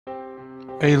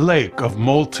A lake of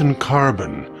molten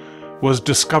carbon was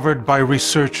discovered by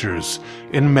researchers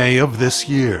in May of this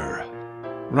year,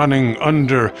 running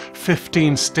under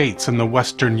 15 states in the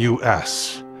western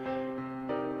U.S.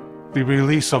 The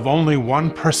release of only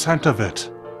 1% of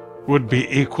it would be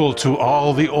equal to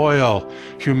all the oil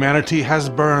humanity has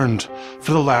burned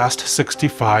for the last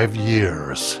 65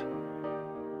 years.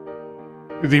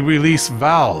 The release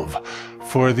valve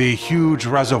for the huge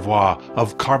reservoir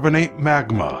of carbonate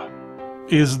magma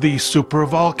is the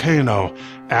Supervolcano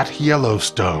at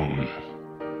Yellowstone.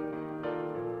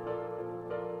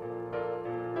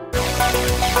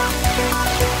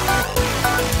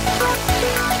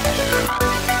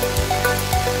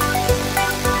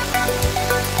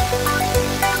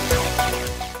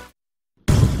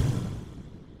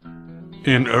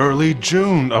 In early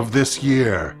June of this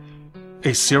year,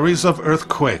 a series of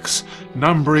earthquakes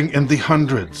numbering in the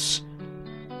hundreds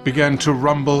began to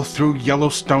rumble through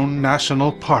Yellowstone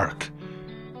National Park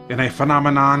in a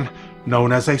phenomenon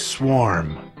known as a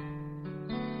swarm.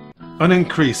 An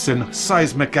increase in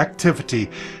seismic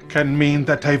activity can mean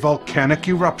that a volcanic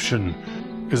eruption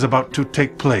is about to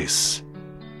take place.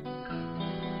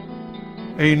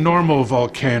 A normal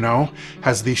volcano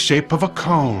has the shape of a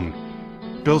cone,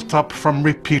 built up from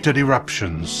repeated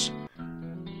eruptions.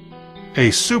 A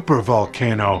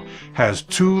supervolcano has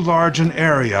too large an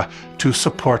area to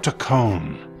support a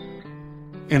cone.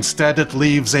 Instead, it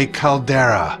leaves a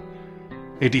caldera,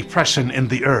 a depression in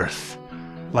the earth,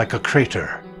 like a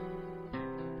crater.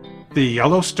 The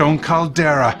Yellowstone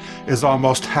Caldera is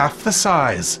almost half the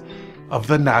size of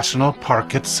the national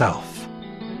park itself.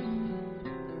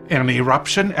 An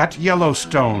eruption at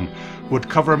Yellowstone would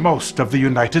cover most of the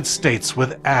United States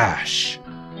with ash.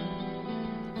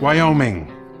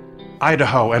 Wyoming,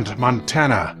 Idaho, and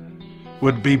Montana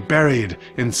would be buried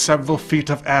in several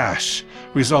feet of ash,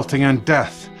 resulting in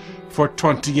death for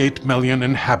 28 million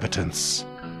inhabitants.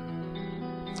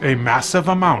 A massive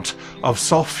amount of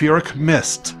sulfuric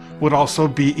mist would also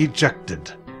be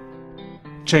ejected,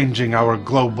 changing our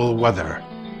global weather.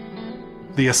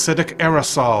 The acidic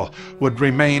aerosol would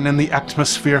remain in the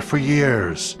atmosphere for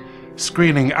years,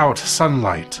 screening out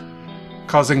sunlight,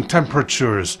 causing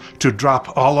temperatures to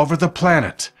drop all over the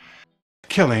planet,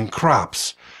 killing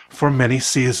crops for many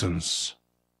seasons.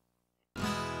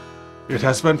 It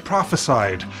has been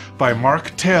prophesied by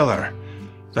Mark Taylor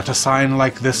that a sign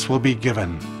like this will be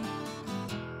given.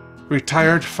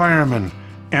 Retired fireman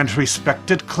and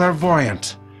respected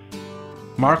clairvoyant,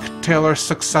 Mark Taylor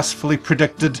successfully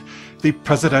predicted the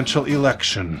presidential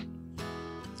election.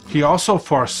 He also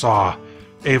foresaw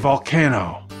a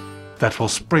volcano that will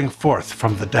spring forth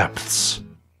from the depths.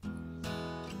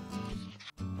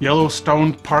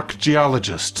 Yellowstone Park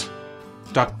geologist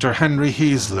Dr. Henry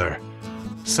Heisler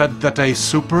said that a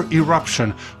super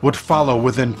eruption would follow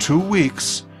within 2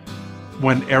 weeks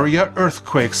when area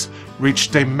earthquakes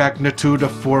reached a magnitude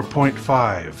of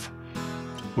 4.5,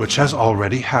 which has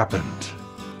already happened.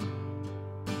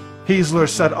 Heisler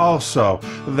said also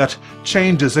that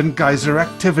changes in geyser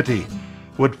activity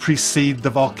would precede the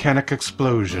volcanic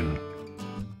explosion.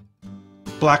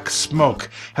 Black smoke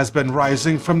has been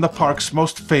rising from the park's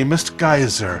most famous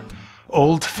geyser,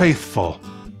 Old Faithful.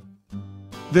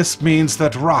 This means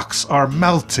that rocks are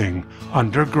melting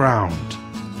underground.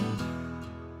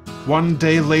 One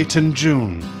day late in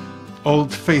June,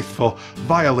 Old Faithful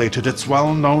violated its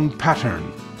well-known pattern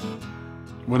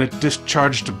when it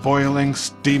discharged boiling,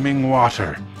 steaming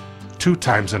water 2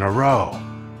 times in a row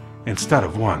instead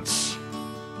of once.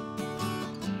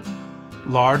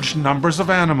 Large numbers of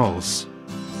animals,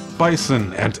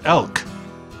 bison and elk,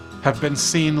 have been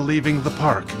seen leaving the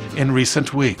park in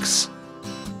recent weeks.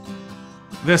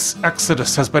 This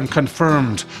exodus has been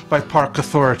confirmed by park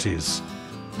authorities,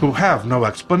 who have no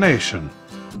explanation,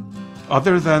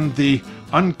 other than the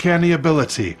uncanny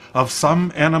ability of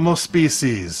some animal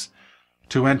species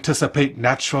to anticipate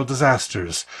natural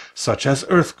disasters such as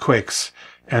earthquakes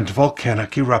and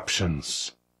volcanic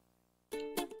eruptions.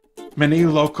 Many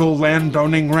local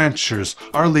landowning ranchers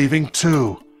are leaving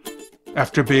too,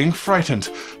 after being frightened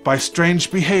by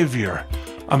strange behavior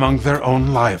among their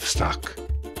own livestock.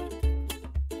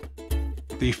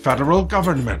 The federal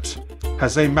government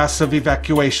has a massive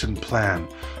evacuation plan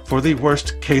for the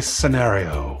worst-case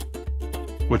scenario,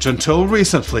 which until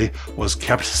recently was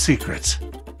kept secret.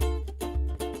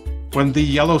 When the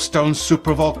Yellowstone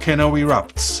Supervolcano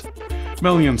erupts,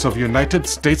 millions of United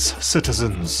States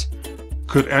citizens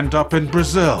could end up in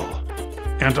Brazil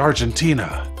and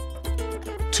Argentina,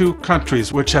 2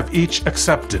 countries which have each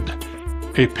accepted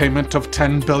a payment of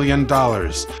 $10 billion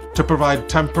to provide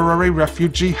temporary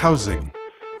refugee housing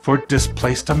for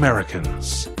displaced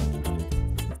Americans.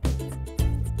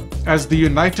 as the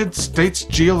United States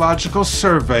Geological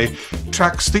Survey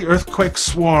tracks the earthquake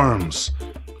swarms,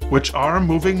 which are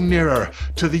moving nearer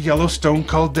to the Yellowstone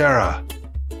Caldera.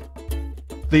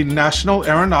 The National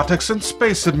Aeronautics and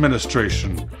Space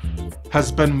Administration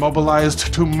has been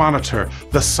mobilized to monitor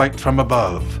the site from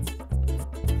above.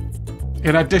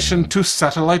 In addition to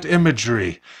satellite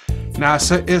imagery,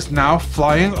 NASA is now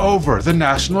flying over the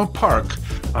national park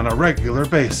on a regular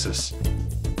basis.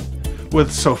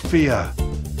 With SOFIA,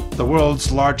 the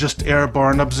world's largest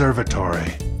airborne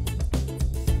observatory.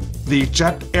 The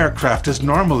jet aircraft is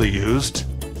normally used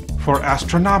for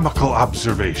astronomical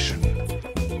observation,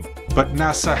 but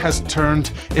NASA has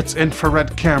turned its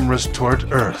infrared cameras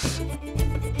toward Earth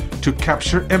to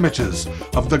capture images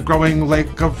of the growing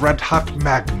lake of red-hot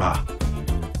magma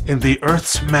in the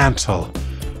Earth's mantle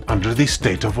under the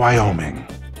state of Wyoming.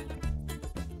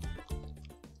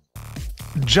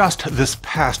 Just this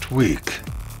past week,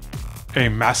 a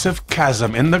massive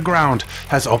chasm in the ground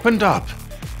has opened up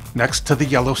next to the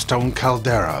Yellowstone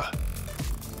Caldera.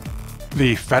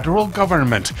 The federal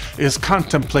government is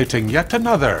contemplating yet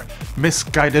another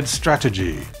misguided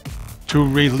strategy to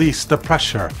release the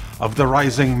pressure of the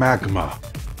rising magma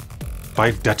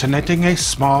by detonating a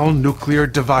small nuclear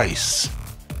device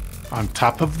on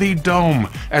top of the dome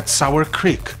at Sour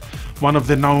Creek, one of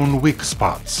the known weak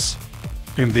spots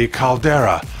in the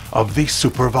caldera of the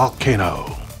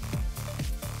supervolcano.